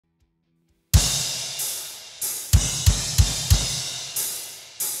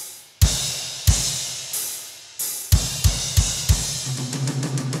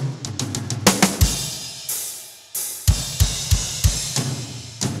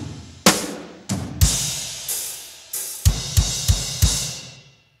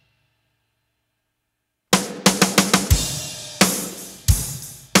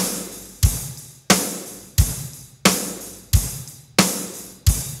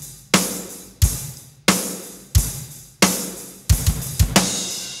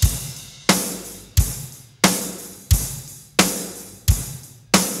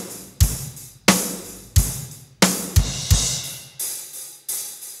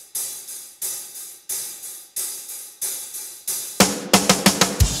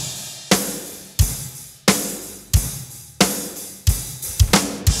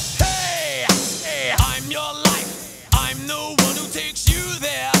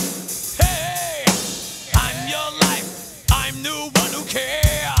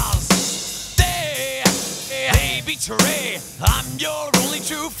cares. They betray. I'm your only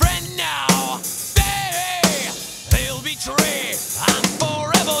true friend now. They'll betray. I'm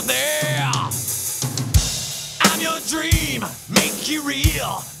forever there. I'm your dream, make you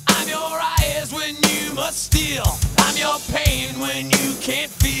real. I'm your eyes when you must steal. I'm your pain when you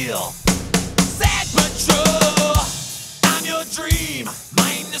can't feel. Sad but true. I'm your dream,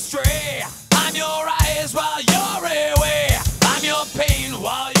 mind astray. I'm your eyes while you're away. I'm your pain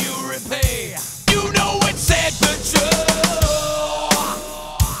while you repay. You know it's sad but true.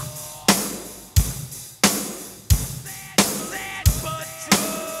 Sad but true.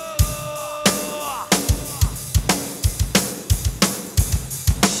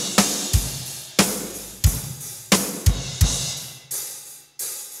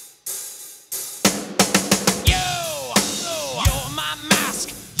 You're my mask,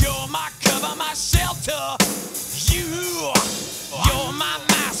 you're my cover, my shelter. You're my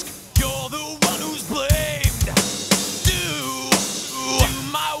mask, you're the one who's blamed. Do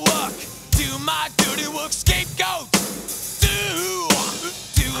my work, do my dirty work, scapegoat.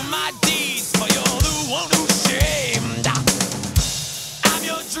 Do my deeds, but you're the one who's shamed. I'm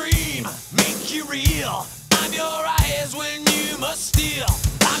your dream, make you real. I'm your eyes when you must steal.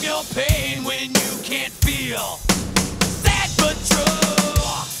 I'm your pain when you can't feel. Sad but true.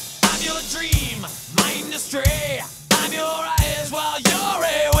 I'm your dream, mind astray. I'm your eyes while you're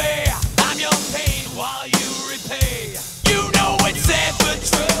away. I'm your pain while you repay. You know it's sad but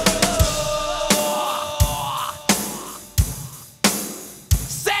true.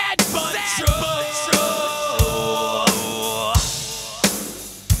 Sad but true.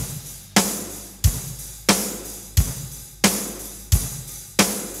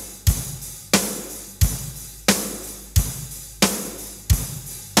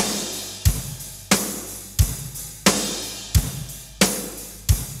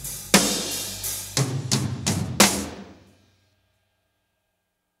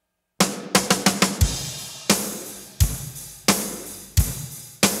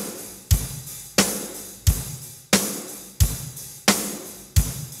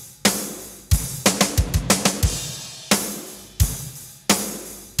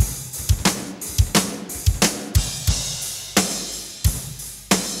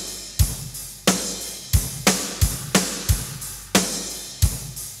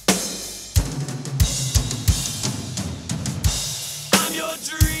 I'm your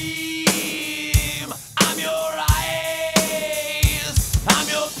dream, I'm your eyes, I'm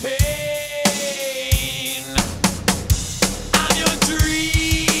your pain. I'm your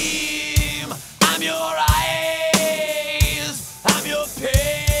dream, I'm your eyes, I'm your pain.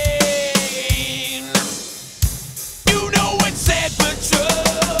 You know it's sad but true.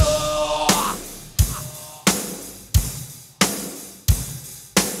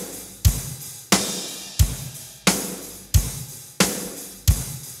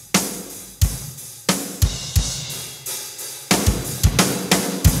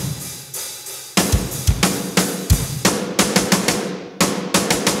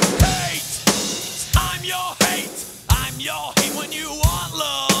 I'm your hate when you want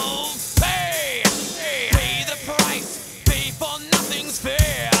love. Pay the price, pay for nothing's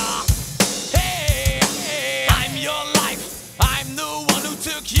fair. Hey, I'm your life, I'm the one who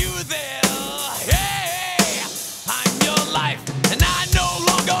took you there. Hey, I'm your life, and I no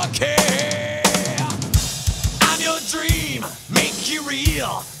longer care. I'm your dream, make you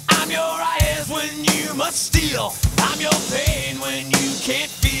real. I'm your eyes when you must steal. I'm your pain when you can't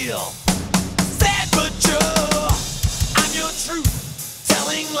feel. Sad but true. I'm your truth,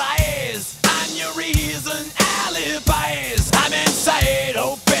 telling lies. I'm your reason, alibis. I'm inside,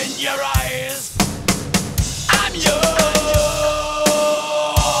 oh